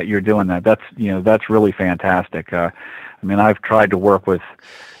 Brian, that you're doing that. That's really fantastic. I've tried to work with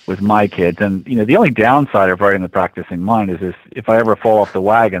my kids, and the only downside of writing The Practicing Mind is if I ever fall off the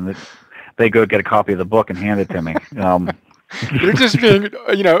wagon, that they go get a copy of the book and hand it to me. You're just being,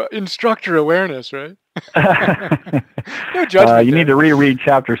 instructor awareness, right? No judgment. You need to reread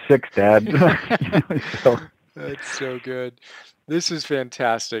chapter 6, Dad. So. That's so good. This is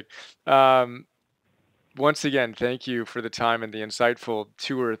fantastic. Once again, thank you for the time and the insightful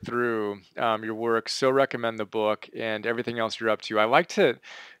tour through your work. So recommend the book and everything else you're up to. I like to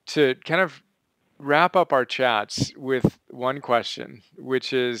kind of wrap up our chats with one question,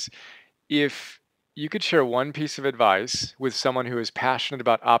 which is, if you could share one piece of advice with someone who is passionate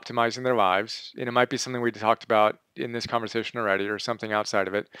about optimizing their lives, and it might be something we talked about in this conversation already or something outside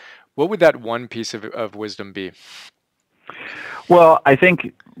of it, what would that one piece of wisdom be? Well, I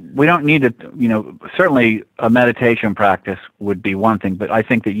think we don't need to, certainly a meditation practice would be one thing, but I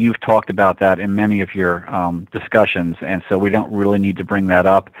think that you've talked about that in many of your discussions, and so we don't really need to bring that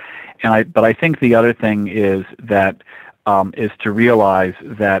up. But I think the other thing is that is to realize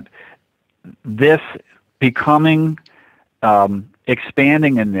that this becoming,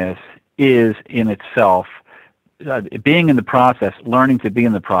 expanding in this is in itself, being in the process, learning to be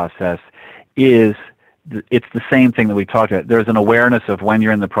in the process it's the same thing that we talked about. There's an awareness of when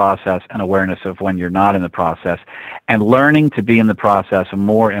you're in the process and awareness of when you're not in the process. And learning to be in the process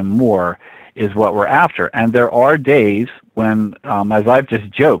more and more is what we're after. And there are days when, as I've just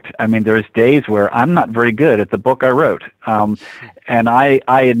joked, there's days where I'm not very good at the book I wrote. And I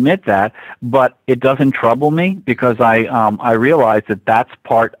admit that, but it doesn't trouble me, because I realize that that's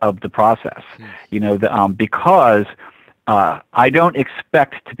part of the process, because I don't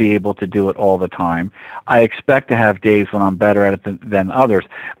expect to be able to do it all the time. I expect to have days when I'm better at it than others.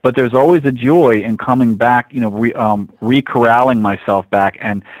 But there's always a joy in coming back, re-corralling myself back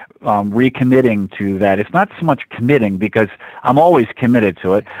and recommitting to that. It's not so much committing, because I'm always committed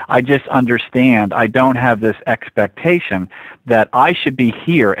to it. I just understand I don't have this expectation that I should be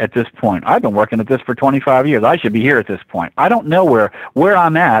here at this point. I've been working at this for 25 years. I should be here at this point. I don't know where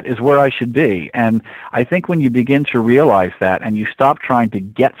I'm at is where I should be. And I think when you begin to realize that and you stop trying to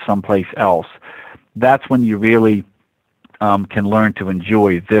get someplace else, that's when you really can learn to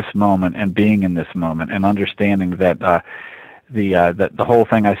enjoy this moment and being in this moment, and understanding that the whole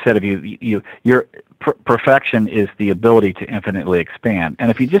thing I said of your perfection is the ability to infinitely expand.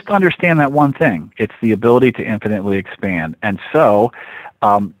 And if you just understand that one thing, it's the ability to infinitely expand. And so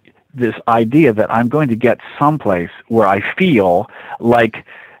this idea that I'm going to get someplace where I feel like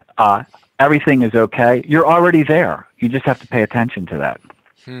everything is okay, you're already there. You just have to pay attention to that.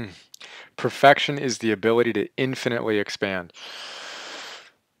 Perfection is the ability to infinitely expand.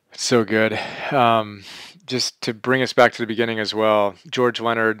 So good. Just to bring us back to the beginning as well, George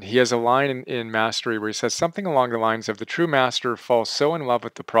Leonard, he has a line in Mastery where he says something along the lines of, the true master falls so in love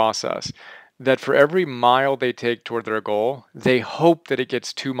with the process that for every mile they take toward their goal, they hope that it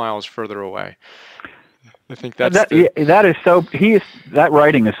gets 2 miles further away. I think that's that is so. That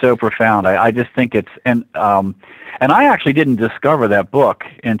writing is so profound. I just think it's and I actually didn't discover that book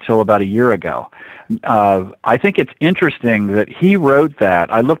until about a year ago. I think it's interesting that he wrote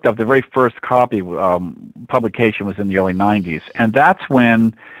that. I looked up the very first copy. Publication was in the early '90s, and that's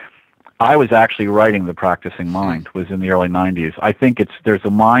when I was actually writing The Practicing Mind. Was in the early '90s. I think there's a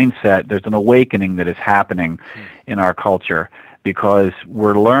mindset, there's an awakening that is happening in our culture, because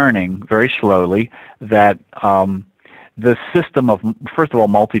we're learning very slowly that the system of, first of all,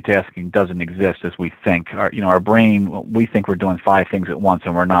 multitasking doesn't exist as we think. Our brain, we think we're doing 5 things at once,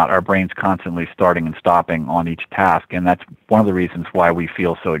 and we're not. Our brain's constantly starting and stopping on each task, and that's one of the reasons why we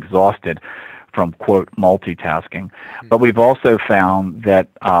feel so exhausted from, quote, multitasking. But we've also found that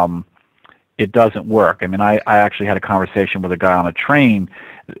it doesn't work. I mean, I actually had a conversation with a guy on a train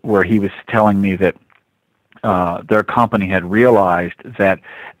where he was telling me that their company had realized that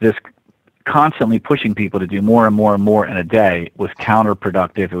this constantly pushing people to do more and more and more in a day was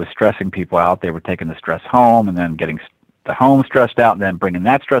counterproductive. It was stressing people out. They were taking the stress home and then getting the home stressed out and then bringing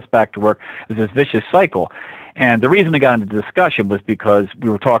that stress back to work. It was this vicious cycle. And the reason we got into the discussion was because he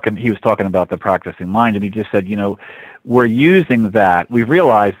was talking about the practicing mind, and he just said, we're using that. We've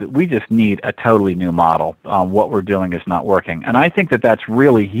realized that we just need a totally new model. What we're doing is not working. And I think that that's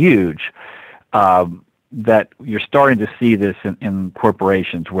really huge. That you're starting to see this in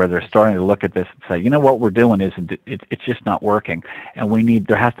corporations, where they're starting to look at this and say, what we're doing it's just not working, and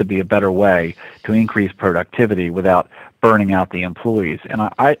there has to be a better way to increase productivity without burning out the employees. And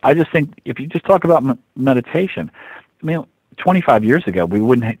I just think if you just talk about meditation, 25 years ago we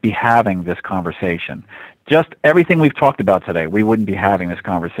wouldn't be having this conversation. Just everything we've talked about today, we wouldn't be having this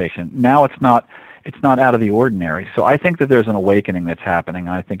conversation. Now it's not out of the ordinary. So I think that there's an awakening that's happening,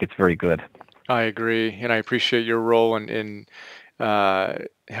 and I think it's very good. I agree, and I appreciate your role in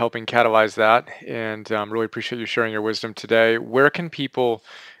helping catalyze that, and really appreciate you sharing your wisdom today. Where can people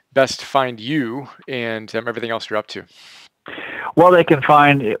best find you and everything else you're up to? Well, they can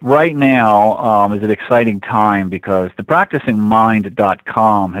find right now is an exciting time, because the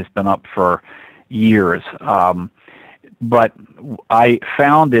practicingmind.com has been up for years. But I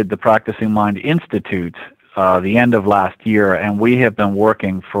founded the Practicing Mind Institute the end of last year, and we have been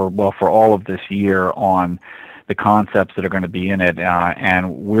working for all of this year on the concepts that are going to be in it,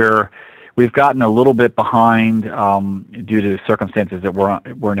 and we've gotten a little bit behind due to circumstances that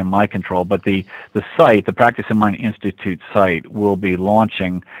weren't in my control. But the site, the Practicing Mind Institute site, will be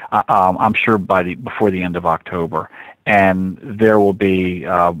launching, I'm sure before the end of October. And there will be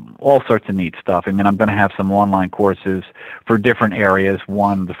all sorts of neat stuff. I mean, I'm going to have some online courses for different areas.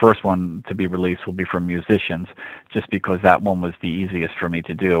 The first one to be released will be for musicians, just because that one was the easiest for me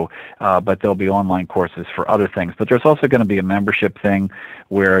to do. But there'll be online courses for other things. But there's also going to be a membership thing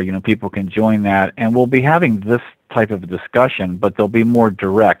where people can join that, and we'll be having this type of a discussion, but they'll be more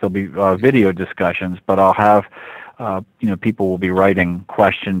direct. There'll be video discussions, but I'll have people will be writing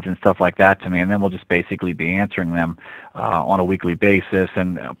questions and stuff like that to me, and then we'll just basically be answering them on a weekly basis.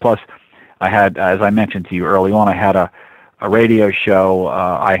 And plus, I had, as I mentioned to you early on, I had a radio show.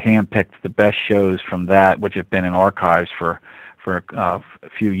 I handpicked the best shows from that, which have been in archives for a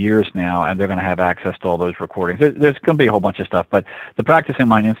few years now, and they're going to have access to all those recordings. There's going to be a whole bunch of stuff, but the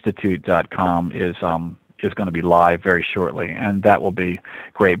practicingmindinstitute.com is going to be live very shortly, and that will be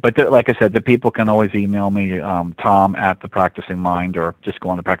great. But like I said, the people can always email me, Tom at the Practicing Mind, or just go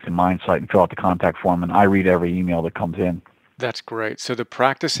on the Practicing Mind site and fill out the contact form, and I read every email that comes in. That's great. So the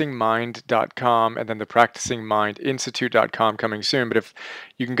practicingmind.com and then the practicingmindinstitute.com coming soon. But if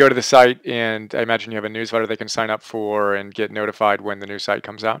you can go to the site, and I imagine you have a newsletter they can sign up for and get notified when the new site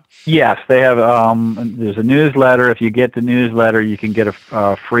comes out. Yes, they have. There's a newsletter. If you get the newsletter, you can get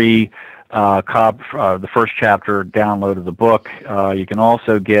a free the first chapter download of the book. You can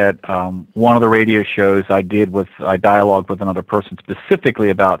also get one of the radio shows I dialogued with another person specifically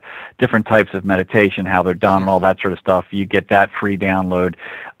about different types of meditation, how they're done, and all that sort of stuff. You get that free download.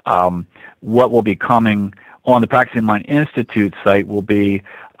 What will be coming on the Practicing Mind Institute site will be,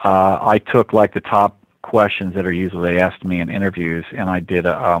 I took like the top questions that are usually asked me in interviews, and I did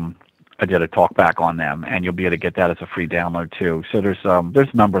a talk back on them, and you'll be able to get that as a free download too. So there's a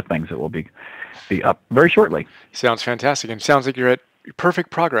number of things that will be up very shortly. Sounds fantastic, and sounds like you're at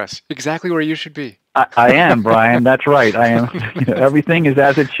perfect progress, exactly where you should be. I am, Brian. That's right. I am. Everything is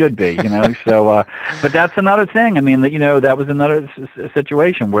as it should be. So, but that's another thing. I mean, that was another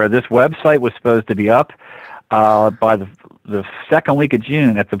situation where this website was supposed to be up by the the second week of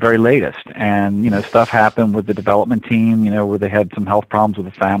June at the very latest. And, stuff happened with the development team, where they had some health problems with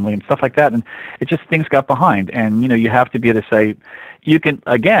the family and stuff like that. And it just, things got behind. And, you have to be able to say,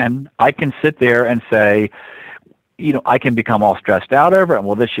 I can sit there and say, I can become all stressed out over it. And,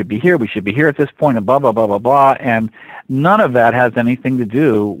 well, this should be here. We should be here at this point, and blah, blah, blah, blah, blah. And none of that has anything to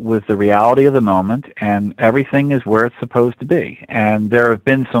do with the reality of the moment. And everything is where it's supposed to be. And there have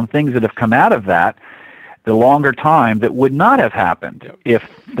been some things that have come out of that the longer time that would not have happened if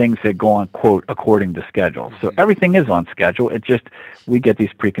things had gone, quote, according to schedule. So everything is on schedule. It just, we get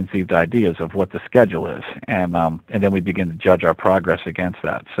these preconceived ideas of what the schedule is. And then we begin to judge our progress against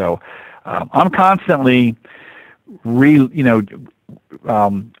that. So I'm constantly I don't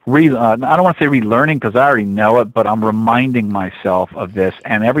want to say relearning because I already know it, but I'm reminding myself of this.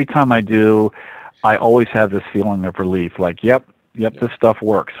 And every time I do, I always have this feeling of relief, like, yep, this stuff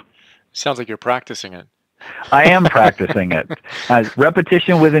works. Sounds like you're practicing it. I am practicing it.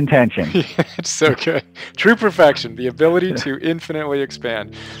 Repetition with intention. It's so good. True perfection, the ability to infinitely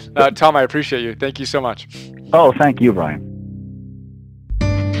expand. Tom, I appreciate you. Thank you so much. Oh, thank you, Brian.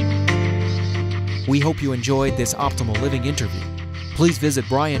 We hope you enjoyed this Optimal Living interview. Please visit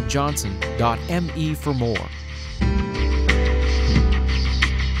brianjohnson.me for more.